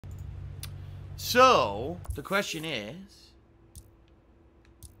So, the question is,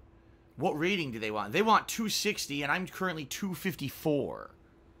 what rating do they want? They want 260, and I'm currently 254.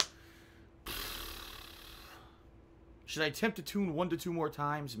 Should I attempt to tune 1 to 2 more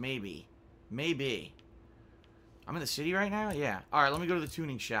times? Maybe. Maybe. I'm in the city right now? Yeah. Alright, let me go to the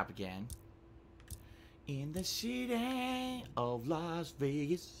tuning shop again. In the city of Las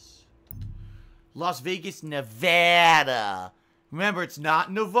Vegas. Las Vegas, Nevada. Remember, it's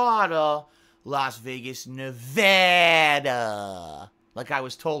not Nevada. Las Vegas, Nevada. Like I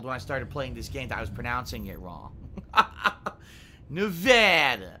was told when I started playing this game that I was pronouncing it wrong.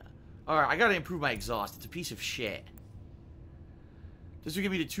 Nevada. Alright, I gotta improve my exhaust. It's a piece of shit. This would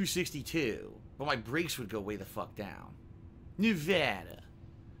give me to 262. But my brakes would go way the fuck down. Nevada.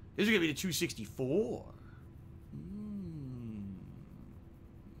 This would give me to 264.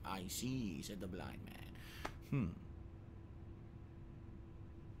 I see, said the blind man.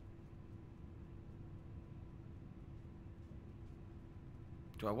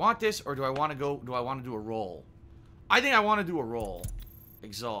 Do I want this, or do I want to go, do I want to do a roll? I think I want to do a roll.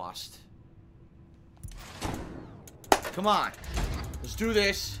 Exhaust. Come on. Let's do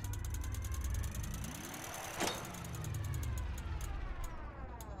this.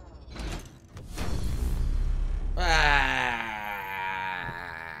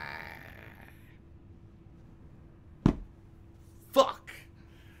 Fuck.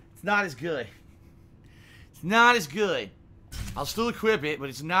 It's not as good. It's not as good. I'll still equip it, but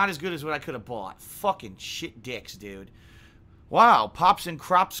it's not as good as what I could have bought. Fucking shit dicks, dude. Wow, Pops and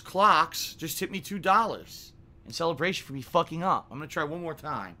Crops Clocks just tipped me $2 in celebration for me fucking up. I'm gonna try one more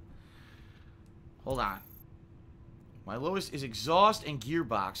time. Hold on. My lowest is exhaust and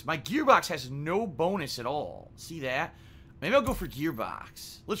gearbox. My gearbox has no bonus at all. See that? Maybe I'll go for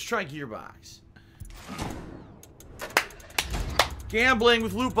gearbox. Let's try gearbox. Gambling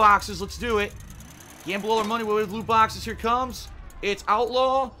with loot boxes. Let's do it. Gamble all our money with loot boxes. Here comes. It's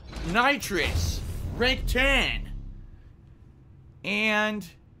Outlaw Nitrous. Rank 10. And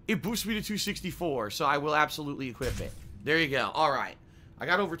it boosts me to 264. So I will absolutely equip it. There you go. Alright. I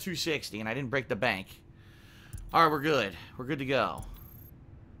got over 260 and I didn't break the bank. Alright, we're good. We're good to go.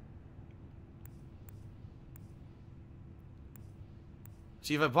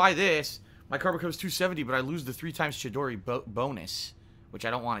 See, if I buy this, my car becomes 270, but I lose the 3 times Chidori bonus, which I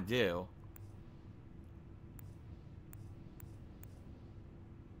don't want to do.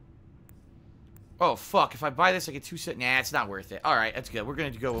 Oh, fuck. If I buy this, I get 270. Nah, it's not worth it. Alright, that's good. We're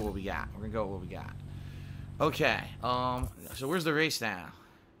going to go with what we got. We're going to go with what we got. Okay. So where's the race now?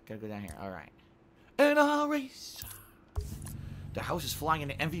 Gotta go down here. Alright. And a race. The house is flying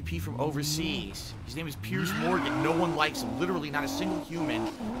into MVP from overseas. His name is Piers Morgan. No one likes him. Literally not a single human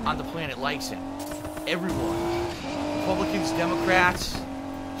on the planet likes him. Everyone. Republicans, Democrats,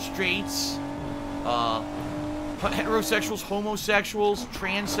 straights, heterosexuals, homosexuals,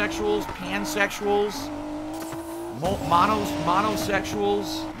 transsexuals, pansexuals,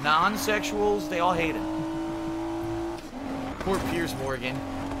 monosexuals, non-sexuals. They all hate him. Poor Piers Morgan.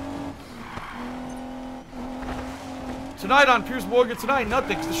 Tonight on Piers Morgan Tonight,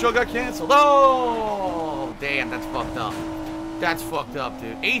 nothing, because the show got canceled. Oh, damn, that's fucked up. That's fucked up,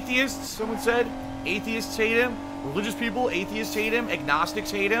 dude. Atheists, someone said. Atheists hate him. Religious people, atheists hate him.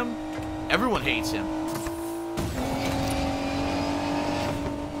 Agnostics hate him. Everyone hates him.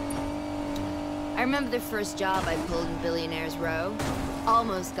 I remember the first job I pulled in Billionaires Row.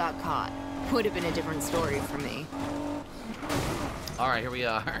 Almost got caught. Would have been a different story for me. Alright, here we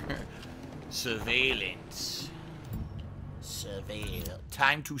are. Surveillance. Surveil.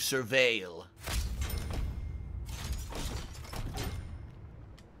 Time to surveil.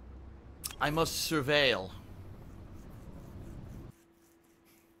 I must surveil.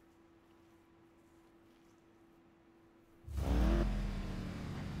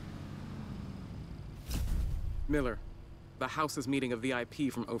 Miller, the house is meeting a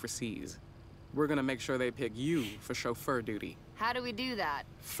VIP from overseas. We're gonna make sure they pick you for chauffeur duty. How do we do that?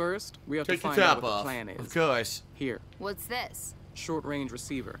 First, we have Take to find your out top what off. the plan is. Of course. Here, What's this? short-range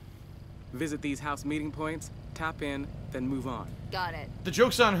receiver. Visit these house meeting points, tap in, then move on. Got it. The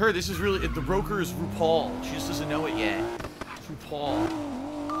joke's on her. This is really... The broker is RuPaul. She just doesn't know it yet. It's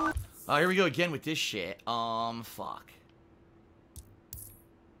RuPaul. Here we go again with this shit. Fuck.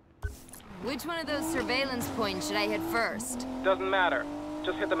 Which one of those surveillance points should I hit first? Doesn't matter.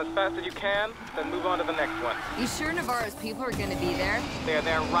 Just hit them as fast as you can, then move on to the next one. You sure Navarro's people are gonna be there? They're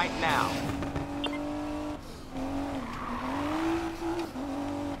there right now.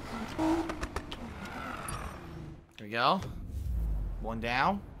 There we go. One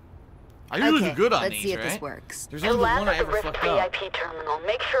down. I usually do good on let's these, see if right? this works. There's He'll only land one I at the ever Rift fucked up. VIP terminal.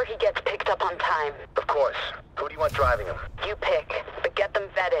 Make sure he gets picked up on time. Of course. Who do you want driving him? You pick, but get them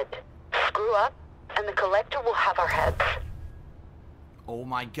vetted. Screw up, and the collector will have our heads. Oh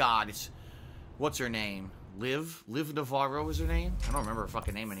my god, it's... What's her name? Liv? Liv Navarro is her name? I don't remember her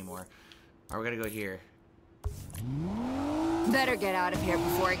fucking name anymore. Alright, we gotta go here. Better get out of here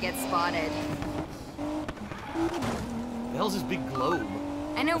before it gets spotted. The hell's this big globe?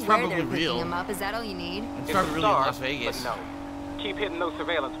 I know It's where probably they're real. picking them up. Is that all you need? It's It's probably a really in start, Las Vegas. but no. Keep hitting those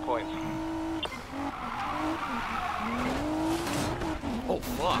surveillance points. Oh,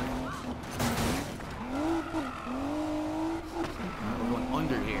 fuck. We're going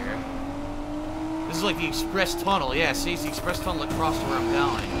under here. This is like the express tunnel. Yeah, see, it's the express tunnel across to where I'm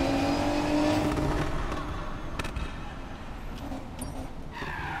going.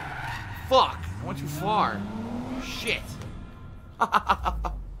 Fuck! I went too far. Shit.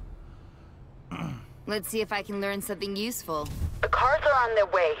 Let's see if I can learn something useful. The cars are on their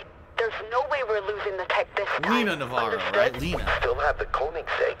way. There's no way we're losing the tech this time. Lena Navarro, Understood? right? Lena. Still have the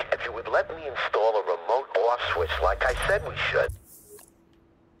Koenigsegg. If you would let me install a remote off switch like I said we should.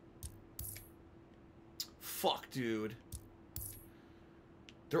 Fuck, dude.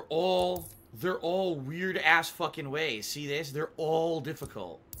 They're all weird ass fucking ways. See this? They're all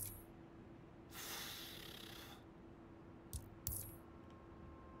difficult.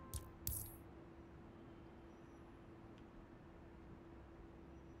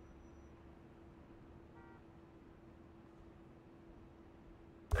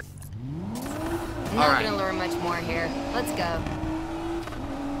 Not gonna learn much more here. Let's go.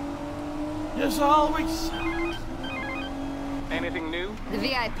 Yes, always. Anything new? The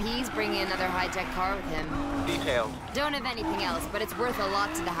VIP's bringing another high-tech car with him. Detailed. Don't have anything else, but it's worth a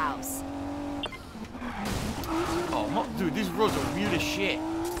lot to the house. Oh, dude, these roads are weird as shit.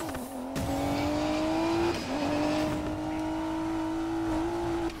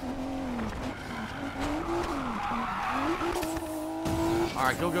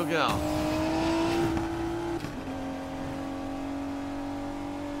 Alright, go, go, go.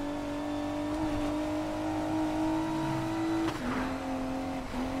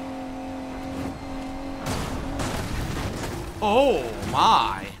 Oh,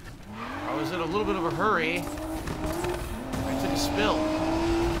 my. I was in a little bit of a hurry. I took a spill.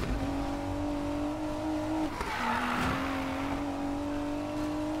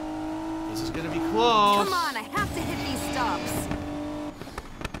 This is gonna be close. Come on, I have to hit these stops.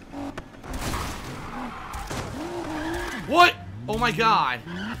 What? Oh my god.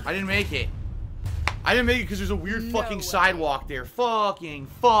 I didn't make it. I didn't make it because there's a weird No fucking way. sidewalk there. Fucking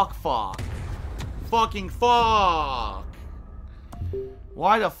fuck. Fucking fuck.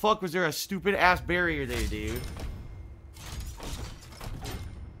 Why the fuck was there a stupid ass barrier there, dude?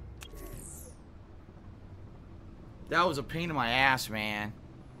 That was a pain in my ass, man.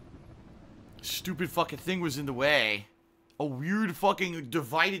 Stupid fucking thing was in the way. A weird fucking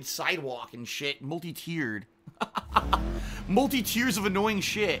divided sidewalk and shit. Multi-tiered. Multi-tiers of annoying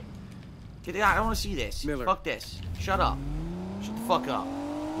shit. Get out. I don't want to see this. Miller. Fuck this. Shut up. Shut the fuck up,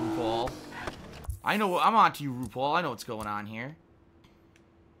 RuPaul. I know. I'm on to you, RuPaul. I know what's going on here.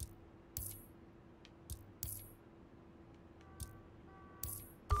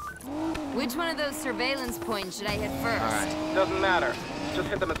 Which one of those surveillance points should I hit first? Alright. Doesn't matter. Just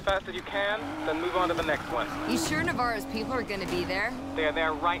hit them as fast as you can, then move on to the next one. You sure Navarro's people are gonna be there? They're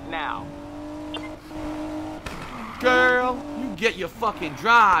there right now. Girl, you get your fucking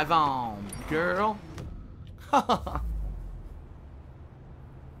drive on, girl.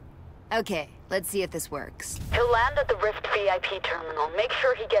 Okay, let's see if this works. He'll land at the Rift VIP terminal. Make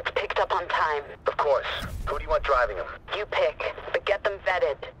sure he gets picked up on time. Of course. Who do you want driving him? You pick, but get them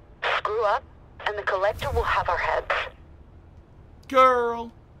vetted. Screw up, and the collector will have our heads.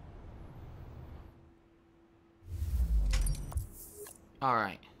 Girl.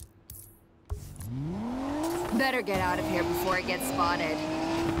 Alright. Better get out of here before it gets spotted.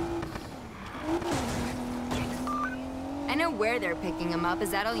 I know where they're picking them up.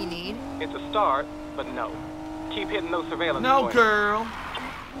 Is that all you need? It's a start, but no. Keep hitting those surveillance No, points. girl.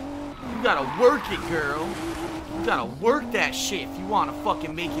 You gotta work it, girl. You gotta work that shit if you wanna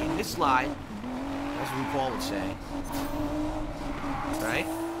fucking make it in this life. That's what RuPaul would say. Right?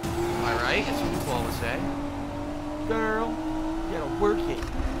 Am I right? That's what RuPaul would say. Girl, you gotta work it.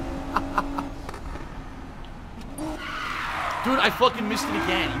 Dude, I fucking missed it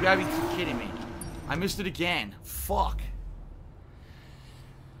again. You gotta be kidding me. I missed it again. Fuck.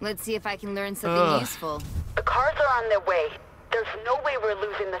 Let's see if I can learn something useful. The cars are on their way. There's no way we're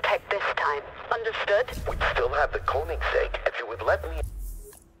losing the tech this time. Understood? We'd still have the Koenigsegg if you would let me...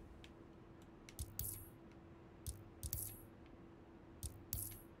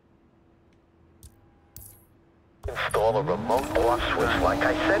 install a remote off switch like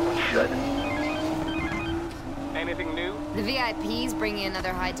I said we should. Anything new? The VIP's bringing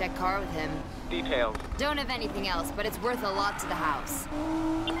another high-tech car with him. Details. Don't have anything else, but it's worth a lot to the house.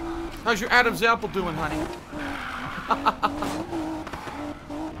 How's your Adam's apple doing, honey?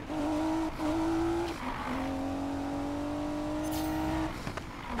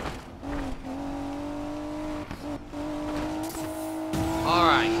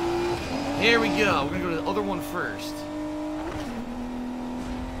 Alright. Here we go. We're gonna go to the other one first.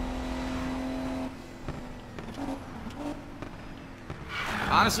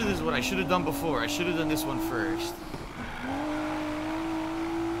 Honestly, this is what I should have done before. I should have done this one first.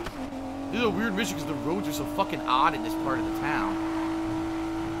 This is a weird mission because the roads are so fucking odd in this part of the town.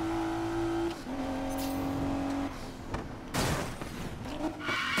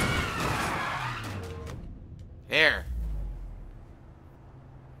 There.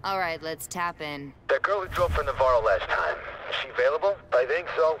 Alright, let's tap in. That girl who drove for Navarro last time, is she available? I think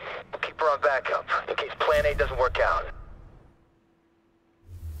so. We'll keep her on backup, in case plan A doesn't work out.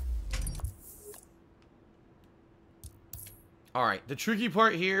 Alright, the tricky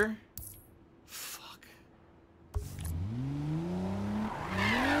part here... Fuck.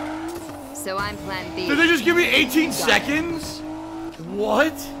 So I'm plan B. Did they just give me 18 seconds?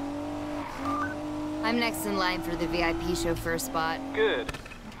 What? I'm next in line for the VIP chauffeur spot. Good.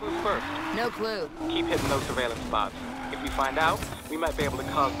 Who's first? No clue. Keep hitting those surveillance spots. If we find out, we might be able to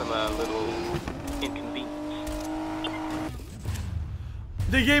cause them a little inconvenience.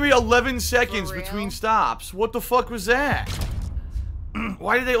 They gave me 11 seconds For real? between stops. What the fuck was that?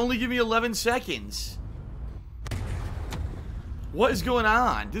 Why did they only give me 11 seconds? What is going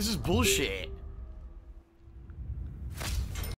on? This is bullshit.